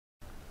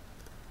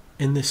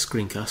In this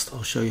screencast,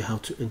 I'll show you how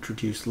to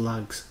introduce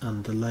lags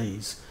and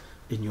delays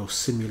in your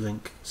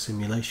Simulink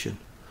simulation.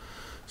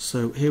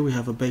 So here we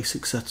have a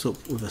basic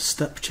setup with a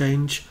step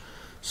change.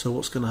 So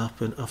what's going to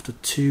happen after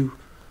 2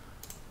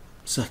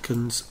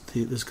 seconds,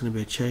 there's going to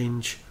be a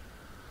change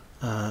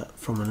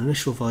from an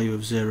initial value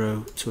of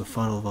 0 to a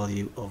final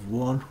value of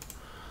 1,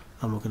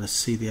 and we're going to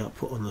see the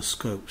output on the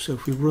scope. So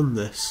if we run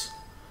this,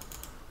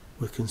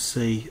 we can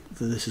see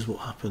that this is what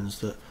happens.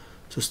 That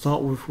to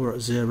start with, we're at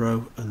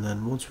 0, and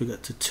then once we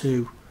get to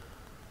 2,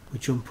 we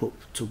jump up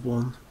to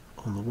 1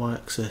 on the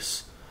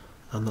y-axis,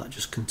 and that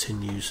just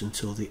continues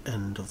until the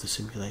end of the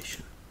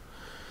simulation.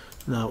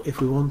 Now if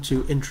we want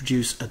to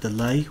introduce a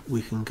delay,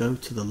 we can go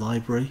to the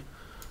library,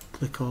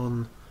 click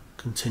on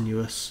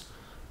continuous,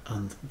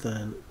 and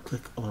then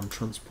click on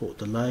transport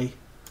delay,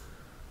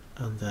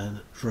 and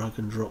then drag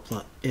and drop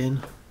that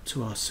in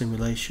to our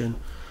simulation,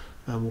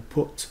 and we'll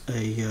put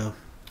a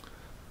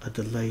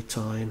delay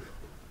time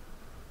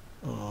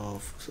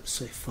of, let's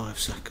say, 5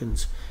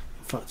 seconds.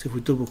 In fact, if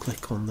we double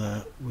click on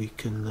there, we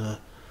can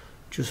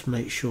just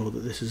make sure that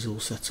this is all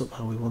set up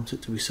how we want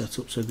it to be set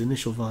up. So the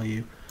initial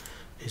value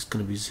is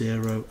going to be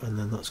 0, and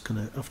then that's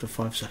going to, after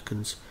 5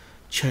 seconds,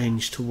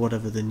 change to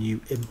whatever the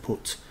new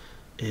input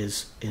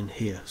is in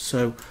here.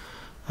 So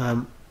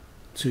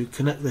to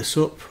connect this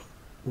up,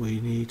 we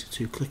need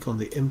to click on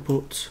the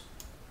input,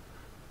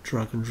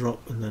 drag and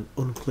drop, and then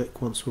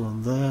unclick once we're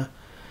on there.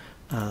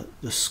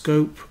 The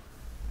scope,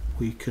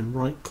 we can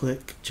right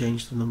click,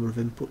 change the number of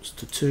inputs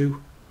to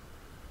 2,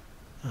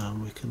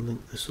 and we can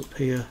link this up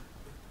here,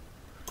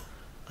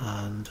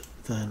 and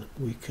then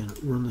we can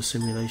run the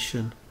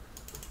simulation,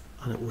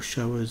 and it will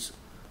show us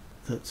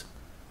that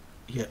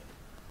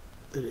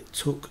that it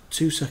took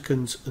 2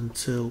 seconds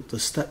until the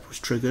step was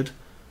triggered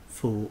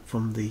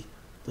from the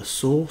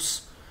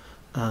source,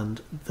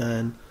 and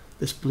then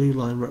this blue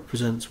line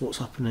represents what's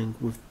happening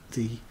with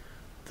the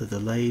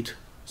delayed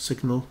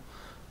signal,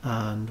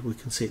 and we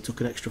can see it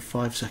took an extra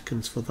 5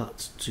 seconds for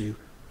that to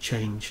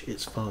change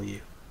its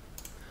value.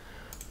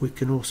 We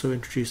can also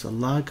introduce a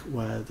lag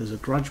where there's a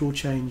gradual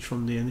change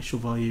from the initial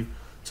value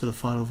to the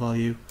final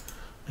value.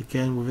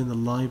 Again, within the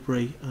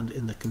library and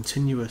in the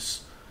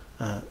continuous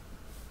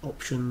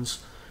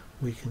options,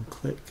 we can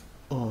click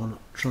on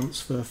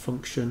transfer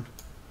function,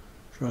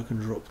 drag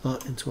and drop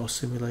that into our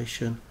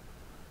simulation.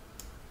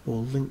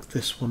 We'll link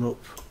this one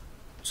up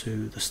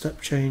to the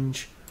step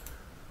change.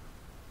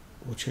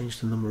 We'll change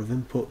the number of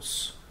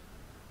inputs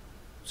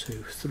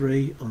to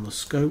 3 on the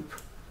scope,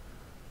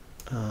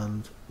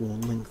 and we'll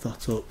link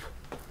that up.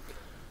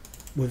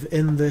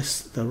 Within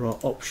this, there are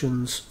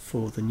options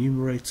for the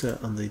numerator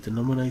and the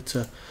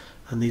denominator,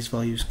 and these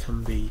values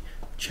can be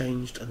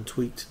changed and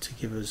tweaked to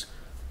give us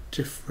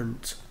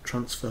different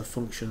transfer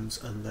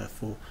functions, and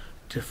therefore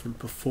different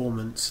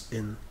performance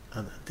in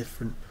and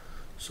different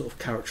sort of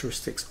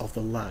characteristics of the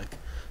lag.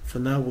 For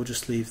now, we'll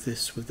just leave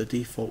this with the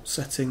default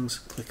settings,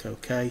 click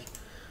OK.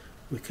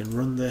 We can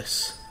run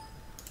this,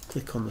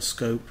 click on the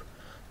scope,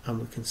 and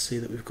we can see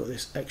that we've got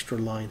this extra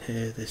line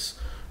here, this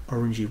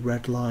orangey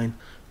red line,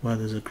 where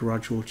there's a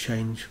gradual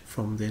change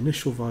from the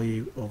initial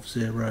value of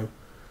 0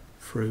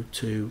 through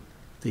to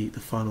the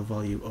final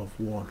value of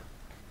 1.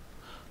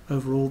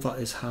 Overall, that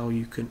is how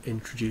you can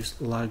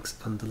introduce lags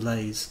and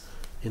delays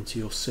into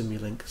your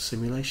Simulink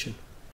simulation.